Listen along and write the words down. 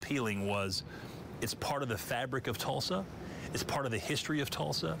appealing was it's part of the fabric of Tulsa. It's part of the history of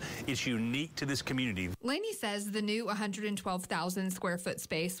Tulsa. It's unique to this community. Laney says the new 112,000 square foot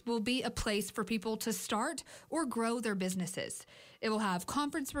space will be a place for people to start or grow their businesses. It will have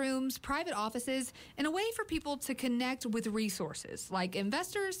conference rooms, private offices, and a way for people to connect with resources like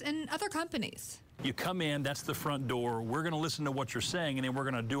investors and other companies. You come in, that's the front door. We're going to listen to what you're saying, and then we're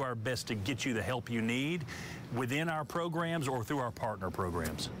going to do our best to get you the help you need within our programs or through our partner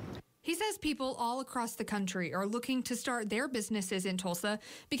programs. He says people all across the country are looking to start their businesses in Tulsa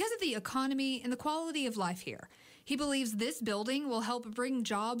because of the economy and the quality of life here. He believes this building will help bring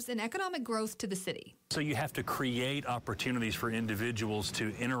jobs and economic growth to the city. So you have to create opportunities for individuals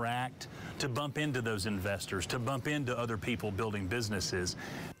to interact, to bump into those investors, to bump into other people building businesses.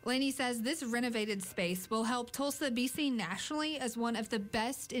 Laney says this renovated space will help Tulsa be seen nationally as one of the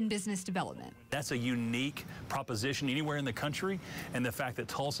best in business development. That's a unique proposition anywhere in the country, and the fact that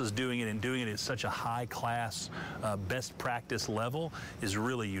Tulsa's doing it and doing it at such a high class, best practice level is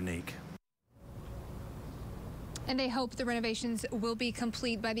really unique. And they hope the renovations will be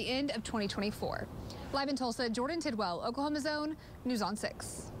complete by the end of 2024. Live in Tulsa, Jordan Tidwell, Oklahoma's Own, News on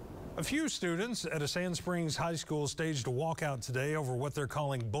 6. A few students at a Sand Springs high school staged a walkout today over what they're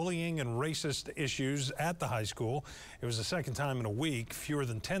calling bullying and racist issues at the high school. It was the second time in a week. Fewer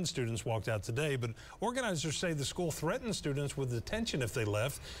than 10 students walked out today, but organizers say the school threatened students with detention if they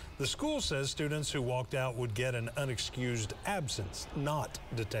left. The school says students who walked out would get an unexcused absence, not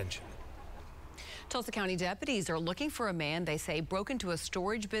detention. Tulsa County deputies are looking for a man they say broke into a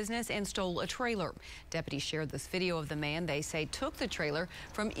storage business and stole a trailer. Deputies shared this video of the man they say took the trailer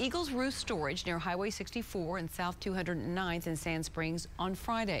from Eagles Roost Storage near Highway 64 and South 209th in Sand Springs on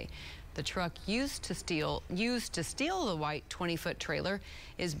Friday. The truck used to steal the white 20-foot trailer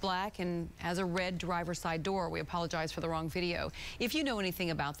is black and has a red driver's side door. We apologize for the wrong video. If you know anything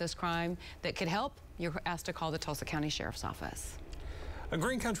about this crime that could help, you're asked to call the Tulsa County Sheriff's Office. A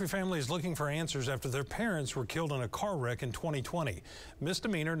Green Country family is looking for answers after their parents were killed in a car wreck in 2020.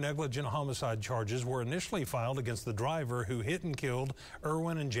 Misdemeanor negligent homicide charges were initially filed against the driver who hit and killed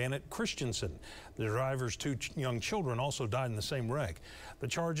Erwin and Janet Christensen. The driver's two young children also died in the same wreck. The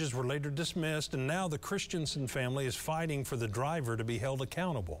charges were later dismissed, and now the Christensen family is fighting for the driver to be held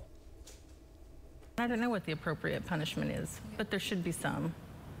accountable. I don't know what the appropriate punishment is, but there should be some.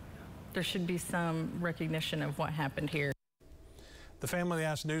 There should be some recognition of what happened here. The family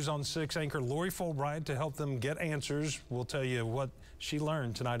asked News on 6 anchor Lori Fulbright to help them get answers. We'll tell you what she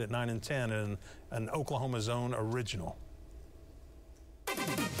learned tonight at 9 and 10 in an Oklahoma's Own original.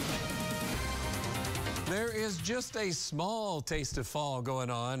 There is just a small taste of fall going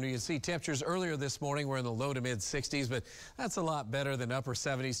on. You can see temperatures earlier this morning were in the low to mid 60s, but that's a lot better than upper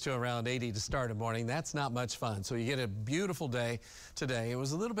 70s to around 80 to start a morning. That's not much fun. So you get a beautiful day today. It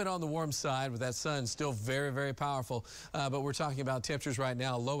was a little bit on the warm side, with that sun still very, very powerful. But we're talking about temperatures right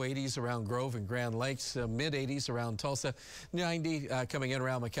now, low 80s around Grove and Grand Lakes, mid 80s around Tulsa, 90 coming in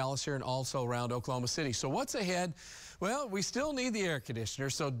around McAllister and also around Oklahoma City. So what's ahead? Well, we still need the air conditioner,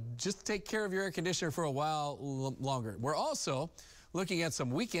 so just take care of your air conditioner for a while longer. We're also looking at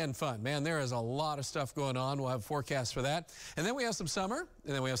some weekend fun. Man, there is a lot of stuff going on. We'll have forecasts for that. And then we have some summer,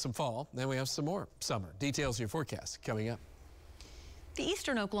 and then we have some fall, and then we have some more summer. Details of your forecast coming up. The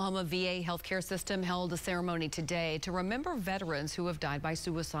Eastern Oklahoma VA healthcare system held a ceremony today to remember veterans who have died by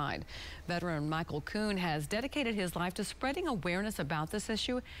suicide. Veteran Michael Kuhn has dedicated his life to spreading awareness about this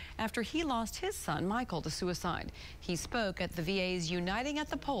issue after he lost his son, Michael, to suicide. He spoke at the VA's Uniting at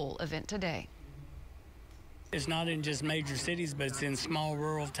the Pole event today. It's not in just major cities, but it's in small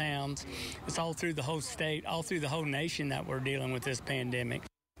rural towns. It's all through the whole state, all through the whole nation that we're dealing with this pandemic.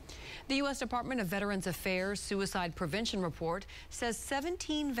 The U.S. Department of Veterans Affairs Suicide Prevention Report says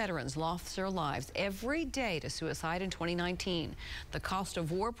 17 veterans lost their lives every day to suicide in 2019. The Cost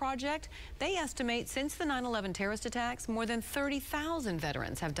of War Project, they estimate since the 9/11 terrorist attacks, more than 30,000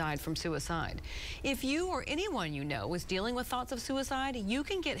 veterans have died from suicide. If you or anyone you know is dealing with thoughts of suicide, you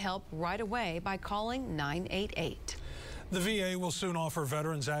can get help right away by calling 988. The VA will soon offer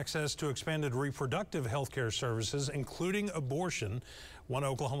veterans access to expanded reproductive health care services, including abortion. One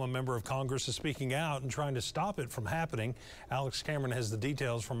Oklahoma member of Congress is speaking out and trying to stop it from happening. Alex Cameron has the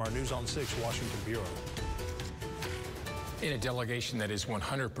details from our News on 6 Washington Bureau. In a delegation that is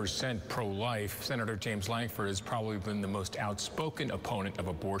 100% pro-life, Senator James Lankford has probably been the most outspoken opponent of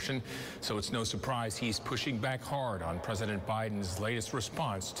abortion, so it's no surprise he's pushing back hard on President Biden's latest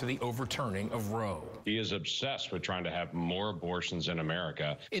response to the overturning of Roe. He is obsessed with trying to have more abortions in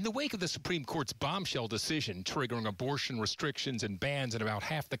America. In the wake of the Supreme Court's bombshell decision triggering abortion restrictions and bans in about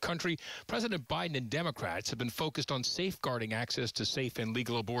half the country, President Biden and Democrats have been focused on safeguarding access to safe and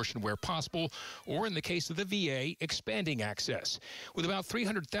legal abortion where possible, or in the case of the VA, expanding access. With about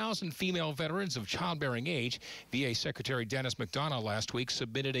 300,000 female veterans of childbearing age, VA Secretary Dennis McDonough last week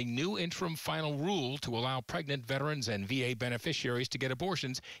submitted a new interim final rule to allow pregnant veterans and VA beneficiaries to get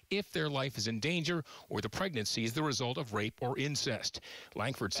abortions if their life is in danger or the pregnancy is the result of rape or incest.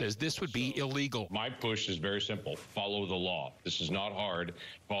 Lankford says this would be illegal. My push is very simple. Follow the law. This is not hard.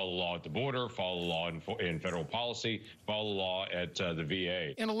 Follow the law at the border, follow the law in federal policy, follow the law at the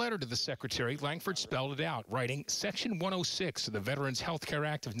VA. In a letter to the Secretary, Lankford spelled it out, writing, Section 106 of the Veterans Health Care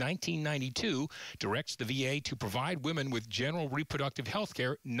Act of 1992 directs the VA to provide women with general reproductive health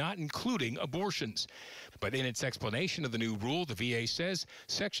care, not including abortions. But in its explanation of the new rule, the VA says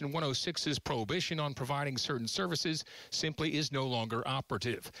Section 106's prohibition on providing certain services simply is no longer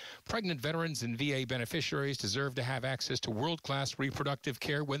operative. Pregnant veterans and VA beneficiaries deserve to have access to world-class reproductive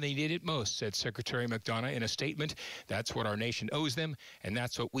care when they need it most, said Secretary McDonough in a statement. That's what our nation owes them, and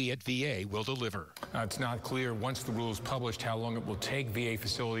that's what we at VA will deliver. It's not clear once the rule is published how long it will take VA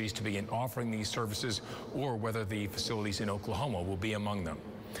facilities to begin offering these services or whether the facilities in Oklahoma will be among them.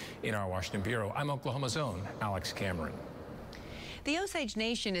 In our Washington Bureau, I'm Oklahoma's own Alex Cameron. The Osage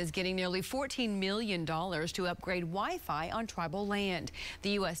Nation is getting nearly $14 million to upgrade Wi-Fi on tribal land.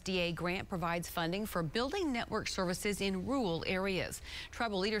 The USDA grant provides funding for building network services in rural areas.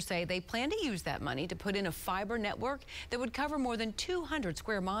 Tribal leaders say they plan to use that money to put in a fiber network that would cover more than 200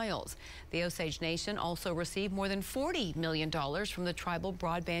 square miles. The Osage Nation also received more than $40 million from the Tribal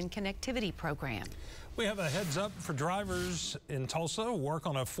Broadband Connectivity Program. We have a heads up for drivers in Tulsa. Work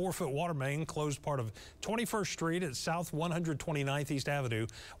on a 4-foot water main closed part of 21st Street at South 129th East Avenue.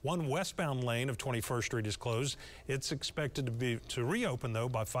 One westbound lane of 21st Street is closed. It's expected to reopen, though,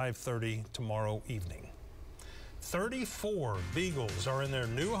 by 5:30 tomorrow evening. 34 beagles are in their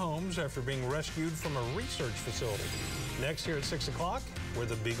new homes after being rescued from a research facility. Next here at 6 o'clock, where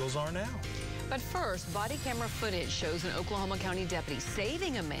the beagles are now. But first, body camera footage shows an Oklahoma County deputy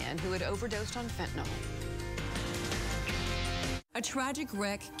saving a man who had overdosed on fentanyl. A tragic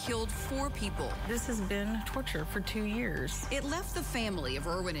wreck killed 4 people. This has been torture for 2 years. It left the family of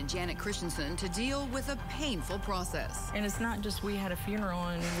Erwin and Janet Christensen to deal with a painful process. And it's not just we had a funeral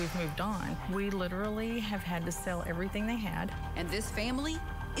and we've moved on. We literally have had to sell everything they had. And this family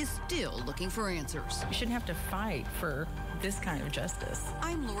is still looking for answers. You shouldn't have to fight for this kind of justice.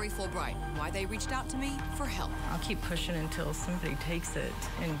 I'm Lori Fulbright. Why they reached out to me? For help. I'll keep pushing until somebody takes it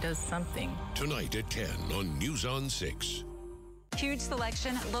and does something. Tonight at 10 on News on 6. Huge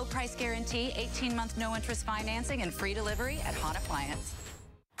selection, low price guarantee, 18-month no-interest financing, and free delivery at Hahn Appliance.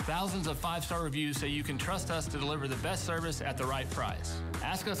 Thousands of 5-star reviews say you can trust us to deliver the best service at the right price.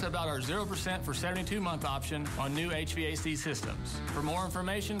 Ask us about our 0% for 72-month option on new HVAC systems. For more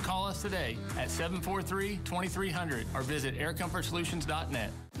information, call us today at 743-2300 or visit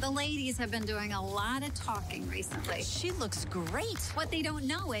aircomfortsolutions.net. The ladies have been doing a lot of talking recently. She looks great. What they don't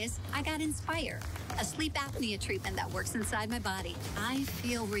know is I got Inspire, a sleep apnea treatment that works inside my body. I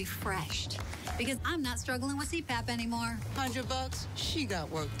feel refreshed because I'm not struggling with CPAP anymore. $100, she got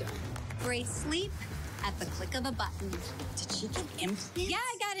work done. Great sleep at the click of a button. Did she get implants? Yeah,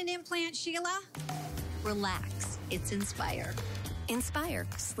 I got an implant, Sheila. Relax. It's Inspire. Inspire,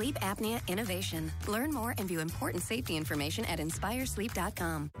 sleep apnea innovation. Learn more and view important safety information at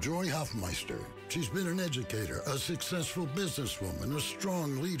inspiresleep.com. Joy Hoffmeister. She's been an educator, a successful businesswoman, a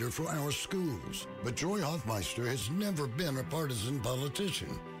strong leader for our schools. But Joy Hoffmeister has never been a partisan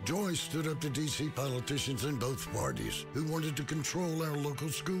politician. Joy stood up to D.C. politicians in both parties who wanted to control our local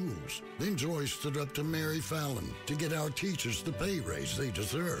schools. Then Joy stood up to Mary Fallon to get our teachers the pay raise they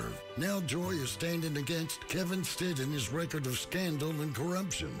deserve. Now Joy is standing against Kevin Stitt and his record of scandal and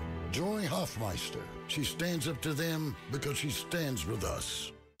corruption. Joy Hoffmeister. She stands up to them because she stands with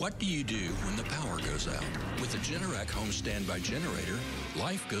us. What do you do when the power goes out? With the Generac Home Standby Generator,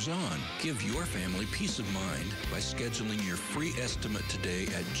 life goes on. Give your family peace of mind by scheduling your free estimate today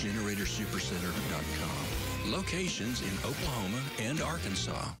at GeneratorSupercenter.com. Locations in Oklahoma and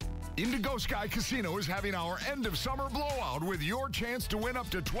Arkansas. Indigo Sky Casino is having our end of summer blowout with your chance to win up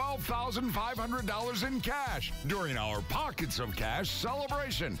to $12,500 in cash during our Pockets of Cash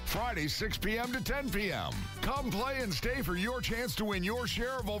celebration, Friday 6 p.m. to 10 p.m. Come play and stay for your chance to win your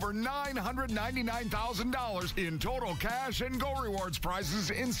share of over $999,000 in total cash and Go Rewards prizes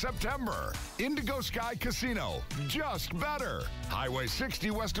in September. Indigo Sky Casino, just better. Highway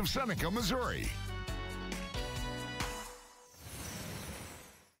 60 west of Seneca, Missouri.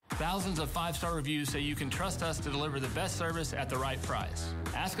 Thousands of 5-star reviews say you can trust us to deliver the best service at the right price.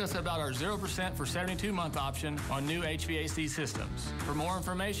 Ask us about our 0% for 72-month option on new HVAC systems. For more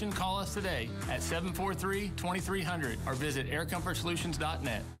information, call us today at 743-2300 or visit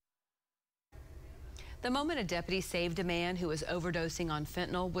aircomfortsolutions.net. The moment a deputy saved a man who was overdosing on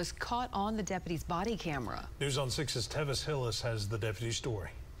fentanyl was caught on the deputy's body camera. News on 6's Tevis Hillis has the deputy's story.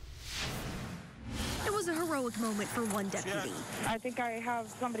 It was a heroic moment for one deputy. I think I have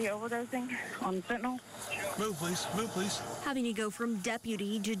somebody overdosing on fentanyl. Move, please. Move, please. Having to go from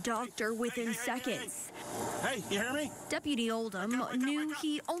deputy to doctor within seconds. Hey, you hear me? Deputy Oldham knew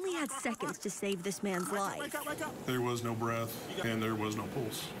he only had seconds to save this man's life. There was no breath and there was no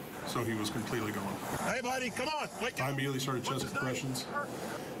pulse, so he was completely gone. Hey, buddy, come on. I immediately started chest compressions,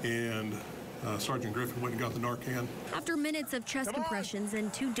 and Sergeant Griffin went and got the Narcan. After minutes of chest compressions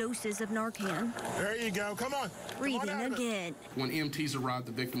and 2 doses of Narcan. There you go. Come on. Breathing again. When EMTs arrived,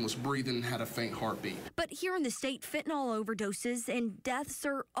 the victim was breathing and had a faint heartbeat. But here in the state, fentanyl overdoses and deaths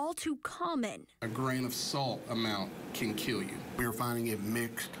are all too common. A grain of salt amount can kill you. We are finding it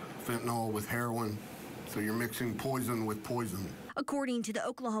mixed, fentanyl with heroin, so you're mixing poison with poison. According to the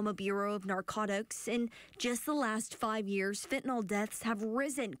Oklahoma Bureau of Narcotics, in just the last 5 years, fentanyl deaths have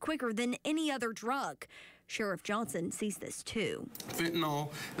risen quicker than any other drug. Sheriff Johnson sees this too. Fentanyl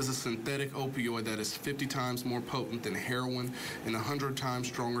is a synthetic opioid that is 50 times more potent than heroin and 100 times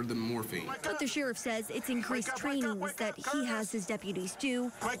stronger than morphine. But the sheriff says it's increased trainings that he has his deputies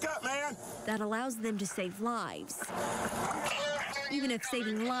do. Wake up, man! That allows them to save lives. Even if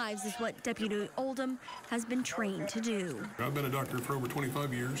saving lives is what Deputy Oldham has been trained to do. I've been a doctor for over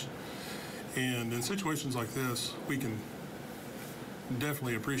 25 years, and in situations like this, we can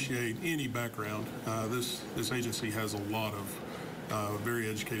definitely appreciate any background. This agency has a lot of very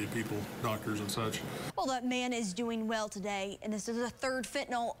educated people, doctors and such. Well, that man is doing well today, and this is the 3rd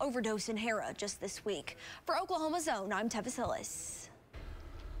fentanyl overdose in Harrah just this week. For Oklahoma's Own, I'm Tevis Hillis.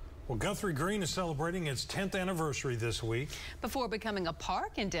 Well, Guthrie Green is celebrating its 10th anniversary this week. Before becoming a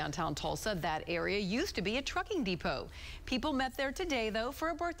park in downtown Tulsa, that area used to be a trucking depot. People met there today, though, for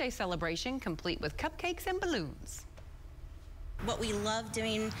a birthday celebration complete with cupcakes and balloons. What we love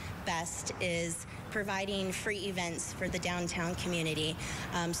doing best is providing free events for the downtown community,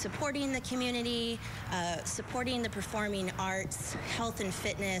 supporting the community, supporting the performing arts, health and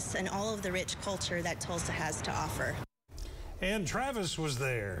fitness, and all of the rich culture that Tulsa has to offer. And Travis was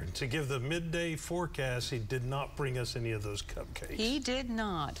there to give the midday forecast. He did not bring us any of those cupcakes. He did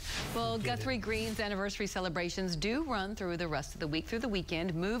not. Well, Guthrie Green's anniversary celebrations do run through the rest of the week, through the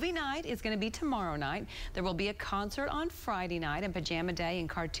weekend. Movie night is going to be tomorrow night. There will be a concert on Friday night and pajama day and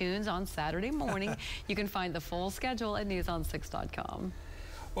cartoons on Saturday morning. You can find the full schedule at newson6.com.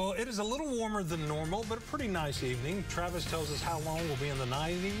 Well, it is a little warmer than normal, but a pretty nice evening. Travis tells us how long we'll be in the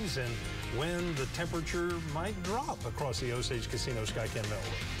 90s and when the temperature might drop across the Osage Casino Skycam network.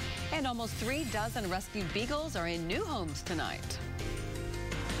 And almost 3 dozen rescued beagles are in new homes tonight.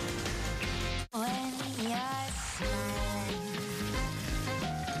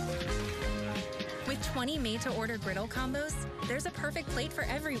 With 20 made-to-order griddle combos, there's a perfect plate for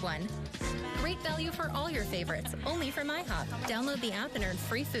everyone. Great value for all your favorites, only from IHOP. Download the app and earn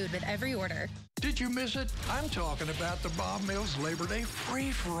free food with every order. Did you miss it? I'm talking about the Bob Mills Labor Day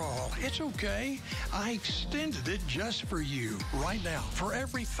free-for-all. It's okay. I extended it just for you. Right now, for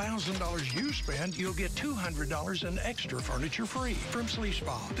every $1,000 you spend, you'll get $200 in extra furniture free. From Sleep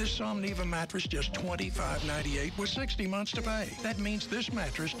Spa, this Somniva mattress just $25.98 with 60 months to pay. That means this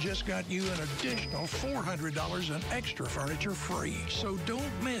mattress just got you an additional $400 in extra furniture free. So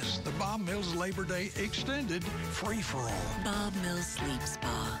don't miss the Bob Mills Labor Day extended free-for-all. Bob Mills Sleep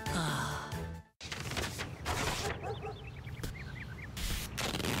Spa. Ah.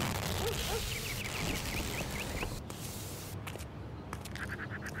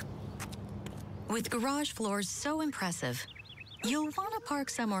 With garage floors so impressive, you'll want to park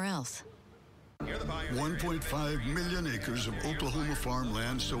somewhere else. 1.5 million acres of Oklahoma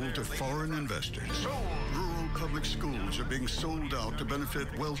farmland sold to foreign investors. Rural public schools are being sold out to benefit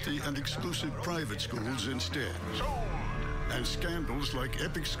wealthy and exclusive private schools instead. And scandals like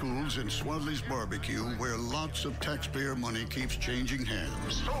Epic Schools and Swadley's Barbecue, where lots of taxpayer money keeps changing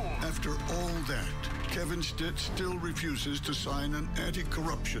hands. After all that, Kevin Stitt still refuses to sign an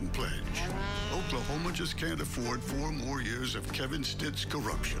anti-corruption pledge. Oklahoma just can't afford 4 more years of Kevin Stitt's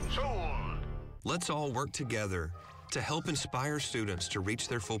corruption. Let's all work together to help inspire students to reach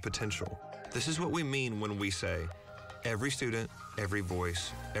their full potential. This is what we mean when we say, every student, every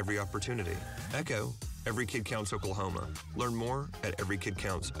voice, every opportunity. ECHO, Every Kid Counts Oklahoma. Learn more at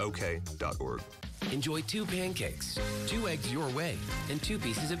everykidcountsok.org. Enjoy 2 pancakes, 2 eggs your way, and 2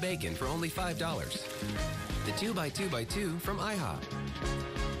 pieces of bacon for only $5. The 2x2x2 from IHOP.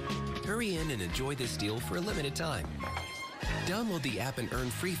 Hurry in and enjoy this deal for a limited time. Download the app and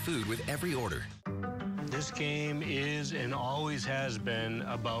earn free food with every order. This game is and always has been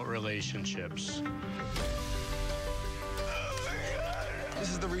about relationships.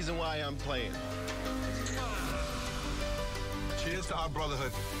 This is the reason why I'm playing. Cheers to our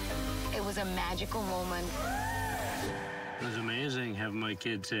brotherhood. It was a magical moment. It was amazing having my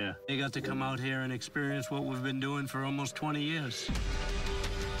kids here. They got to come out here and experience what we've been doing for almost 20 years.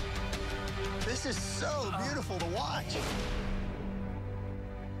 This is so beautiful to watch.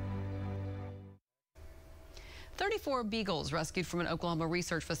 34 beagles rescued from an Oklahoma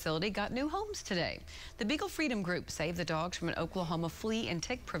research facility got new homes today. The Beagle Freedom Group saved the dogs from an Oklahoma flea and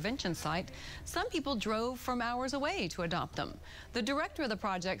tick prevention site. Some people drove from hours away to adopt them. The director of the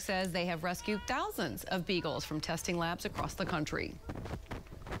project says they have rescued thousands of beagles from testing labs across the country.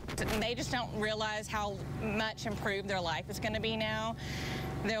 They just don't realize how much improved their life is going to be now.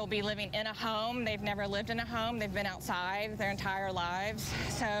 They'll be living in a home. They've never lived in a home. They've been outside their entire lives.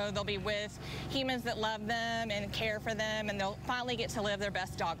 So they'll be with humans that love them and care for them, and they'll finally get to live their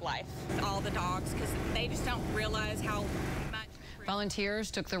best dog life. All the dogs, because they just don't realize how much. Volunteers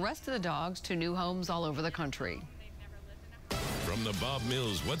took the rest of the dogs to new homes all over the country. From the Bob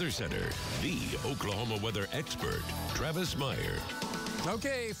Mills Weather Center, the Oklahoma weather expert, Travis Meyer.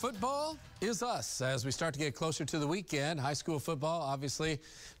 Okay, football is us as we start to get closer to the weekend. High school football, obviously,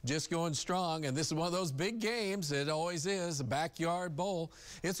 just going strong. And this is one of those big games. It always is, a backyard bowl.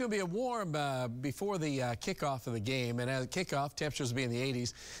 It's going to be a warm before the kickoff of the game. And at kickoff, temperatures will be in the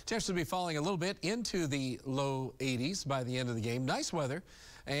 80s. Temperatures will be falling a little bit into the low 80s by the end of the game. Nice weather.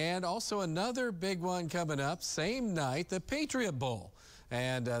 And also another big one coming up, same night, the Patriot Bowl.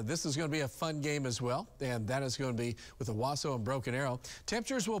 And this is going to be a fun game as well, and that is going to be with Owasso and Broken Arrow.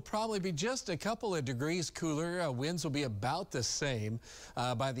 Temperatures will probably be just a couple of degrees cooler. Winds will be about the same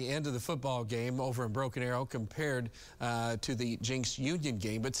by the end of the football game over in Broken Arrow compared to the Jinx Union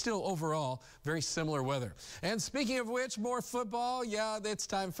game, but still overall very similar weather. And speaking of which, more football. Yeah, it's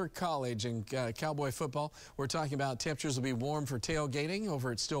time for college and Cowboy football. We're talking about temperatures will be warm for tailgating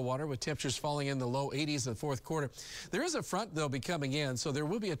over at Stillwater with temperatures falling in the low 80s in the fourth quarter. There is a front that'll be coming in, so there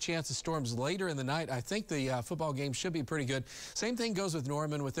will be a chance of storms later in the night. I think the football game should be pretty good. Same thing goes with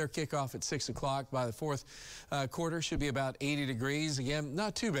Norman with their kickoff at 6 o'clock. By the fourth quarter, should be about 80 degrees. Again,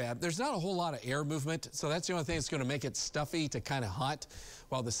 not too bad. There's not a whole lot of air movement, so that's the only thing that's going to make it stuffy to kind of hot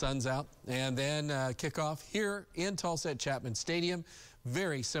while the sun's out. And then kickoff here in Tulsa at Chapman Stadium.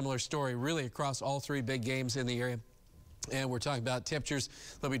 Very similar story, really, across all 3 big games in the area. And we're talking about temperatures.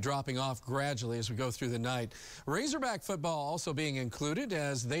 They'll be dropping off gradually as we go through the night. Razorback football also being included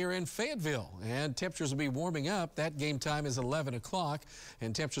as they are in Fayetteville. And temperatures will be warming up. That game time is 11 o'clock.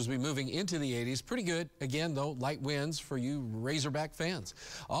 And temperatures will be moving into the 80s. Pretty good. Again, though, light winds for you Razorback fans.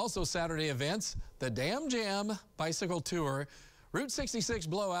 Also Saturday events, the Dam Jam Bicycle Tour. Route 66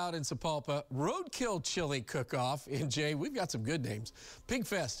 Blowout in Sapulpa, Roadkill Chili Cook-Off in Jay. We've got some good names. Pig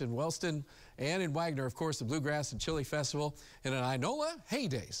Fest in Wellston and in Wagner, of course, the Bluegrass and Chili Festival. And in Inola,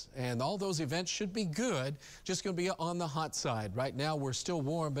 Haydays. And all those events should be good, just going to be on the hot side. Right now, we're still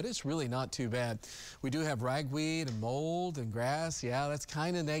warm, but it's really not too bad. We do have ragweed and mold and grass. Yeah, that's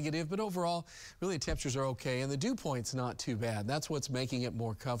kind of negative, but overall, really temperatures are okay. And the dew point's not too bad. That's what's making it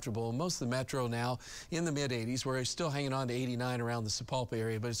more comfortable. Most of the metro now in the mid-80s. We're still hanging on to 89 around the Sapulpa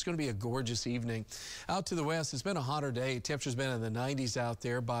area, but it's going to be a gorgeous evening. Out to the west, it's been a hotter day. Temperature's been in the 90s out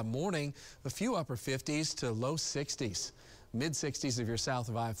there. By morning, a few upper 50s to low 60s. Mid-60s if you're south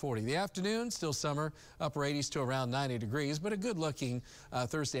of I-40. The afternoon, still summer, upper 80s to around 90 degrees, but a good-looking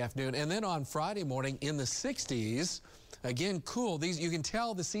Thursday afternoon. And then on Friday morning, in the 60s, again, cool. These, you can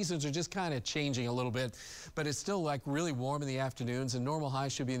tell the seasons are just kind of changing a little bit, but it's still like really warm in the afternoons, and normal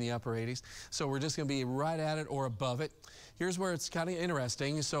highs should be in the upper 80s. So we're just going to be right at it or above it. here's where it's kind of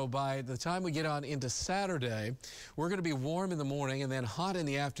interesting. So by the time we get on into Saturday, we're going to be warm in the morning and then hot in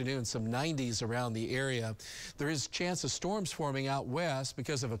the afternoon, some 90s around the area. There is a chance of storms forming out west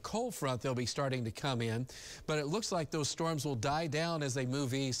because of a cold front. They'll be starting to come in, but it looks like those storms will die down as they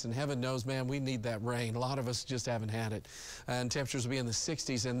move east, and heaven knows, man, we need that rain. A lot of us just haven't had it. And temperatures will be in the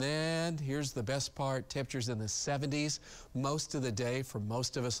 60s, and then here's the best part, temperatures in the 70s most of the day. For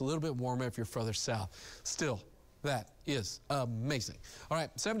most of us, a little bit warmer if you're further south. Still, that is amazing. All right,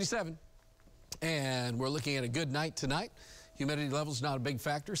 77, and we're looking at a good night tonight. Humidity levels not a big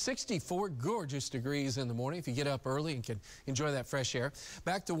factor. 64 gorgeous degrees in the morning if you get up early and can enjoy that fresh air.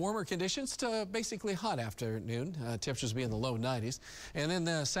 Back to warmer conditions to basically hot afternoon. Temperatures will be in the low 90s. And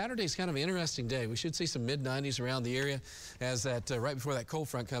then Saturday's kind of an interesting day. We should see some mid-90s around the area as that right before that cold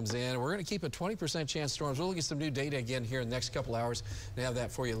front comes in. We're going to keep a 20% chance storms. We'll look at some new data again here in the next couple hours and have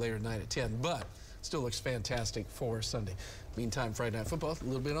that for you later tonight at 10. But still looks fantastic for Sunday. Meantime, Friday Night Football, a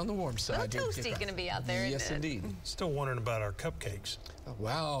little bit on the warm side. Toasty going to be out there. Yes, indeed. Still wondering about our cupcakes. Oh,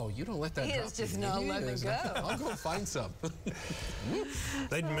 wow, you don't let that drop. He is just not letting it go. I'll go find some.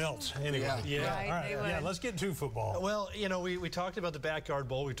 They'd melt anyway. Yeah. Right, all right. Yeah, let's get to football. Well, you know, we talked about the Backyard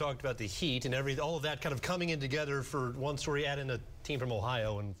Bowl. We talked about the heat and all of that kind of coming in together for one story. Add in a team from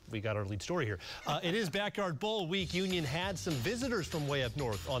Ohio, and we got our lead story here. It is Backyard Bowl week. Union had some visitors from way up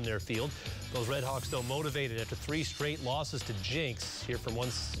north on their field. Those Redhawks, though, motivated after 3 straight losses to Jinx. Hear from one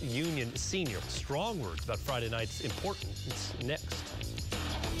Union senior. Strong words about Friday night's importance next.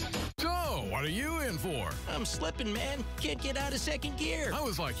 So, what are you in for? I'm slipping, man. Can't get out of second gear. I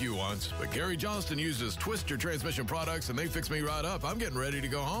was like you once, but Gary Johnston uses Twister transmission products, and they fix me right up. I'm getting ready to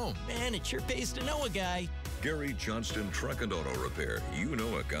go home. Man, it sure pays to know a guy. Gary Johnston Truck and Auto Repair. You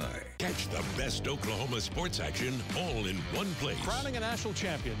know a guy. Catch the best Oklahoma sports action all in one place. Crowning a national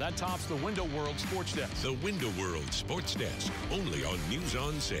champion, that tops the Window World Sports Desk. The Window World Sports Desk, only on News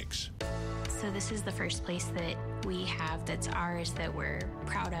on 6. So this is the first place that we have that's ours that we're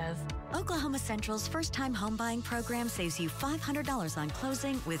proud of. Oklahoma Central's first-time home buying program saves you $500 on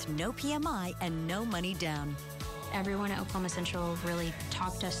closing with no PMI and no money down. Everyone at Oklahoma Central really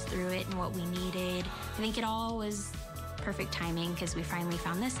talked us through it and what we needed. I think it all was perfect timing because we finally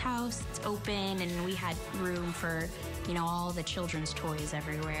found this house. It's open and we had room for, you know, all the children's toys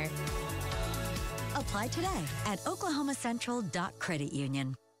everywhere. Apply today at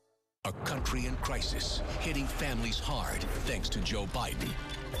oklahomacentral.creditunion. A country in crisis, hitting families hard thanks to Joe Biden.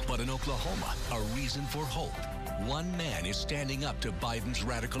 But in Oklahoma, a reason for hope. One man is standing up to Biden's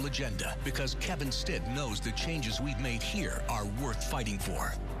radical agenda because Kevin Stitt knows the changes we've made here are worth fighting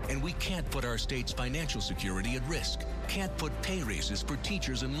for. And we can't put our state's financial security at risk. Can't put pay raises for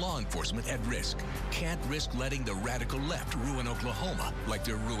teachers and law enforcement at risk. Can't risk letting the radical left ruin Oklahoma like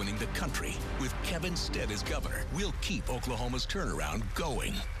they're ruining the country. With Kevin Stitt as governor, we'll keep Oklahoma's turnaround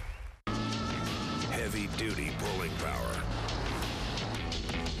going. Heavy-duty pulling power.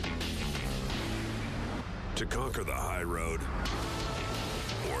 To conquer the high road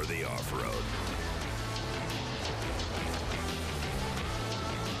or the off-road.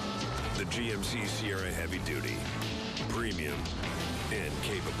 The GMC Sierra Heavy Duty. Premium and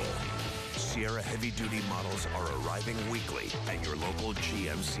capable. Sierra Heavy Duty models are arriving weekly at your local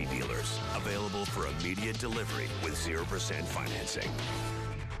GMC dealers. Available for immediate delivery with 0% financing.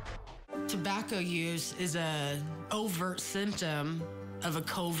 Tobacco use is an overt symptom of a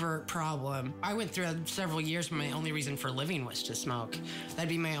covert problem. I went through several years where my only reason for living was to smoke. That'd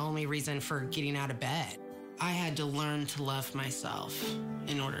be my only reason for getting out of bed. I had to learn to love myself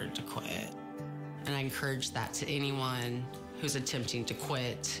in order to quit. And I encourage that to anyone who's attempting to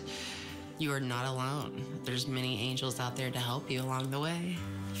quit. You are not alone. There's many angels out there to help you along the way,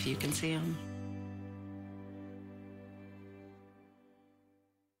 if you can see them.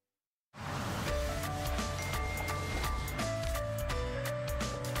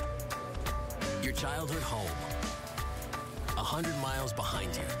 Your childhood home, 100 miles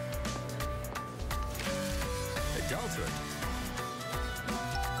behind you. Adulthood,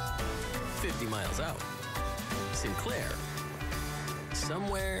 50 miles out. Sinclair,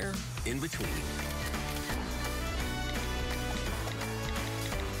 somewhere in between.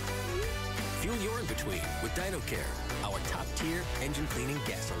 Fuel your in-between with DynoCare, our top-tier engine cleaning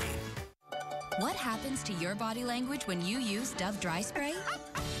gasoline. What happens to your body language when you use Dove Dry Spray?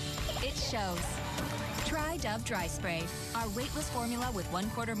 It shows. Try Dove Dry Spray. Our weightless formula with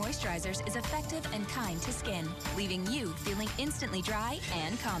 1/4 moisturizers is effective and kind to skin, leaving you feeling instantly dry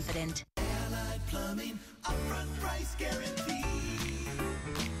and confident. Allied Plumbing, upfront price guarantee.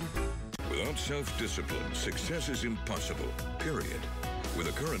 Without self-discipline, success is impossible, period. With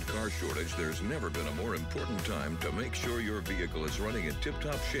a current car shortage, there's never been a more important time to make sure your vehicle is running in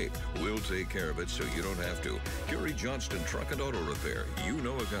tip-top shape. We'll take care of it so you don't have to. Gary Johnston Truck and Auto Repair. You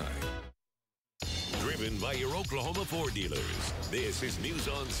know a guy. Driven by your Oklahoma Ford dealers. This is News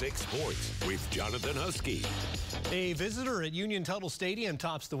on 6 Sports with Jonathan Husky. A visitor at Union Tuttle Stadium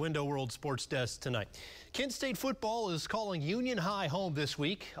tops the Window World Sports Desk tonight. Kent State football is calling Union High home this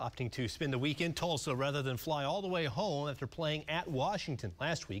week, opting to spend the week in Tulsa rather than fly all the way home after playing at Washington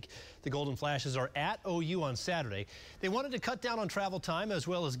last week. The Golden Flashes are at OU on Saturday. They wanted to cut down on travel time as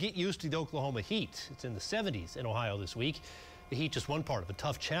well as get used to the Oklahoma heat. It's in the 70s in Ohio this week. The heat just one part of a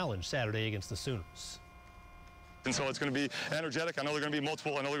tough challenge Saturday against the Sooners. And so it's going to be energetic. I know they're going to be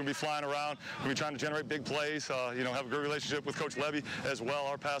multiple. I know they're going to be flying around. We're going to be trying to generate big plays, have a good relationship with Coach Levy as well.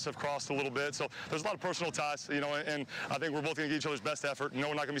 Our paths have crossed a little bit. So there's a lot of personal ties, and I think we're both going to give each other's best effort. No,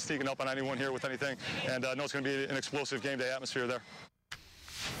 we're not going to be sneaking up on anyone here with anything. And I know it's going to be an explosive game day atmosphere there.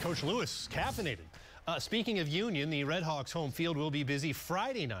 Coach Lewis caffeinated. Speaking of Union, the Red Hawks home field will be busy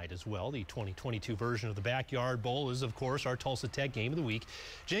Friday night as well. The 2022 version of the Backyard Bowl is, of course, our Tulsa Tech game of the week.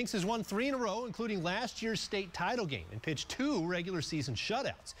 Jenks has won 3 in a row, including last year's state title game, and pitched 2 regular season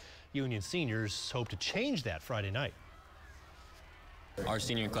shutouts. Union seniors hope to change that Friday night. Our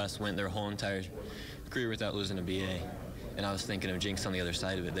senior class went their whole entire career without losing a BA, and I was thinking of Jenks on the other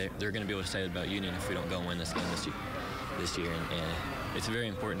side of it. They're going to be able to say about Union if we don't go and win this game this year. And it's very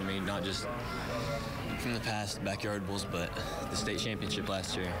important to me, not just from the past Backyard Bulls, but the state championship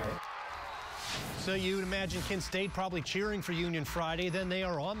last year. So you'd imagine Kent State probably cheering for Union Friday. Then they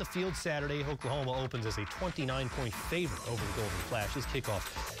are on the field Saturday. Oklahoma opens as a 29-point favorite over the Golden Flashes.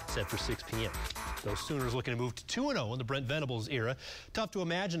 Kickoff set for 6 p.m. Those Sooners looking to move to 2-0 in the Brent Venables era. Tough to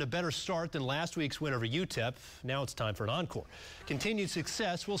imagine a better start than last week's win over UTEP. Now it's time for an encore. Continued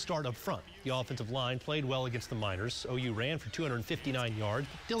success will start up front. The offensive line played well against the Miners. OU ran for 259 yards.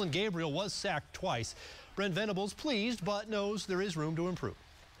 Dylan Gabriel was sacked twice. Brent Venables pleased, but knows there is room to improve.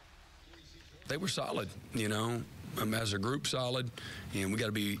 They were solid, as a group solid, and we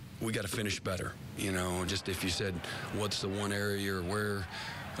got to finish better. Just if you said what's the one area or where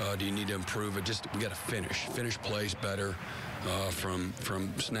do you need to improve it, we got to finish plays better from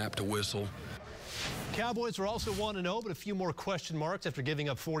snap to whistle. Cowboys are also 1-0, but a few more question marks after giving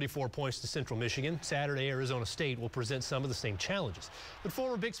up 44 points to Central Michigan. Saturday, Arizona State will present some of the same challenges. But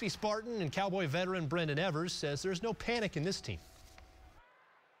former Bixby Spartan and Cowboy veteran Brendan Evers says there's no panic in this team.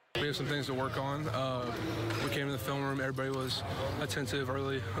 We have some things to work on. We came in the film room, everybody was attentive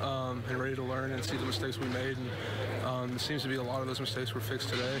early and ready to learn and see the mistakes we made. And it seems to be a lot of those mistakes were fixed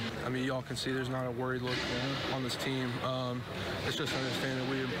today. Y'all can see there's not a worried look on this team. It's just understanding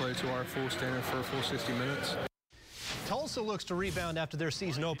we didn't play to our full standard for a full 60 minutes. Tulsa looks to rebound after their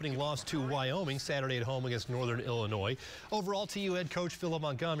season-opening loss to Wyoming Saturday at home against Northern Illinois. Overall, TU head coach Philip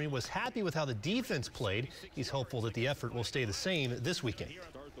Montgomery was happy with how the defense played. He's hopeful that the effort will stay the same this weekend.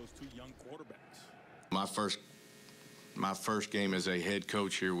 My first game as a head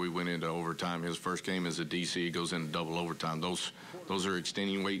coach here, we went into overtime. His first game as a DC goes into double overtime. Those are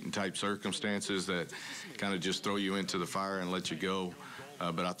extenuating type circumstances that kind of just throw you into the fire and let you go.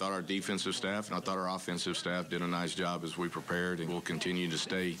 But I thought our defensive staff and I thought our offensive staff did a nice job as we prepared, and we'll continue to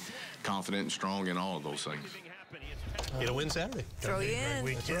stay confident and strong in all of those things. Get a win Saturday. Throw you in.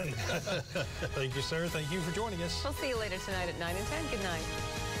 That's right. Thank you, sir. Thank you for joining us. We'll see you later tonight at 9 and 10. Good night.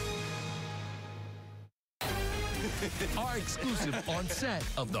 Our exclusive on set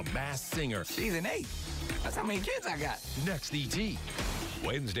of The Masked Singer. Season 8. That's how many kids I got. Next ET.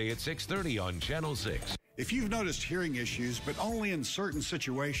 Wednesday at 6:30 on Channel 6. If you've noticed hearing issues, but only in certain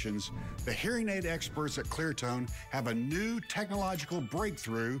situations, the hearing aid experts at Cleartone have a new technological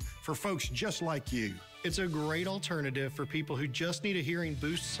breakthrough for folks just like you. It's a great alternative for people who just need a hearing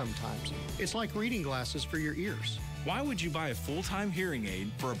boost sometimes. It's like reading glasses for your ears. Why would you buy a full-time hearing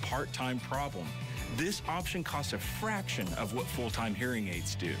aid for a part-time problem? This option costs a fraction of what full-time hearing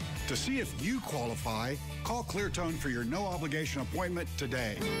aids do. To see if you qualify, call Cleartone for your no-obligation appointment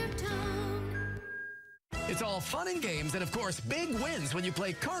today. It's all fun and games and, of course, big wins when you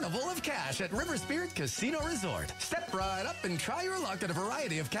play Carnival of Cash at River Spirit Casino Resort. Step right up and try your luck at a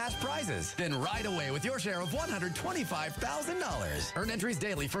variety of cash prizes. Then ride away with your share of $125,000. Earn entries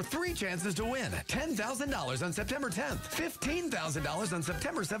daily for 3 chances to win. $10,000 on September 10th, $15,000 on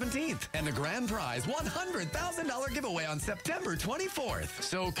September 17th, and the grand prize $100,000 giveaway on September 24th.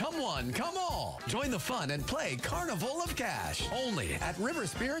 So come one, come all. Join the fun and play Carnival of Cash. Only at River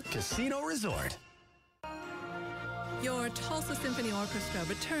Spirit Casino Resort. Your Tulsa Symphony Orchestra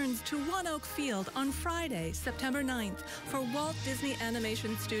returns to One Oak Field on Friday, September 9th for Walt Disney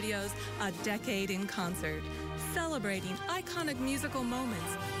Animation Studios' A Decade in Concert, celebrating iconic musical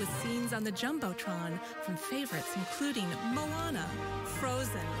moments with scenes on the Jumbotron from favorites including Moana,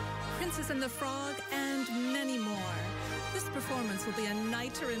 Frozen, Princess and the Frog, and many more. This performance will be a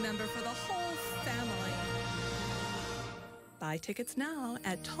night to remember for the whole family. Buy tickets now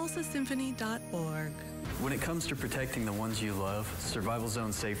at tulsasymphony.org. When it comes to protecting the ones you love, Survival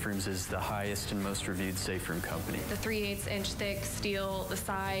Zone Safe Rooms is the highest and most reviewed safe room company. The 3/8-inch thick steel, the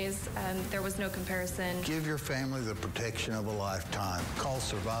size, there was no comparison. Give your family the protection of a lifetime. Call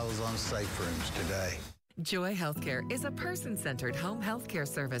Survival Zone Safe Rooms today. Joy Healthcare is a person-centered home healthcare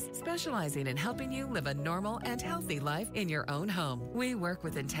service specializing in helping you live a normal and healthy life in your own home. We work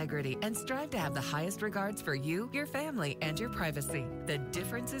with integrity and strive to have the highest regards for you, your family, and your privacy. The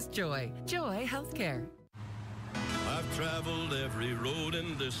difference is joy. Joy Healthcare. I've traveled every road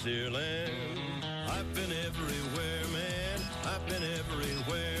in this here land. I've been everywhere, man. I've been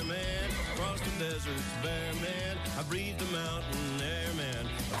everywhere, man. Across the deserts bare, man. I breathed the mountain air, man.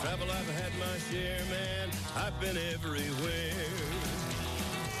 I travel, I've had my share, man. I've been everywhere.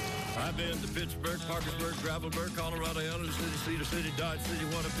 I've been to Pittsburgh, Parkersburg, Gravelburg, Colorado, Ellen City, Cedar City, Dodge City.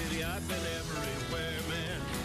 What a pity. I've been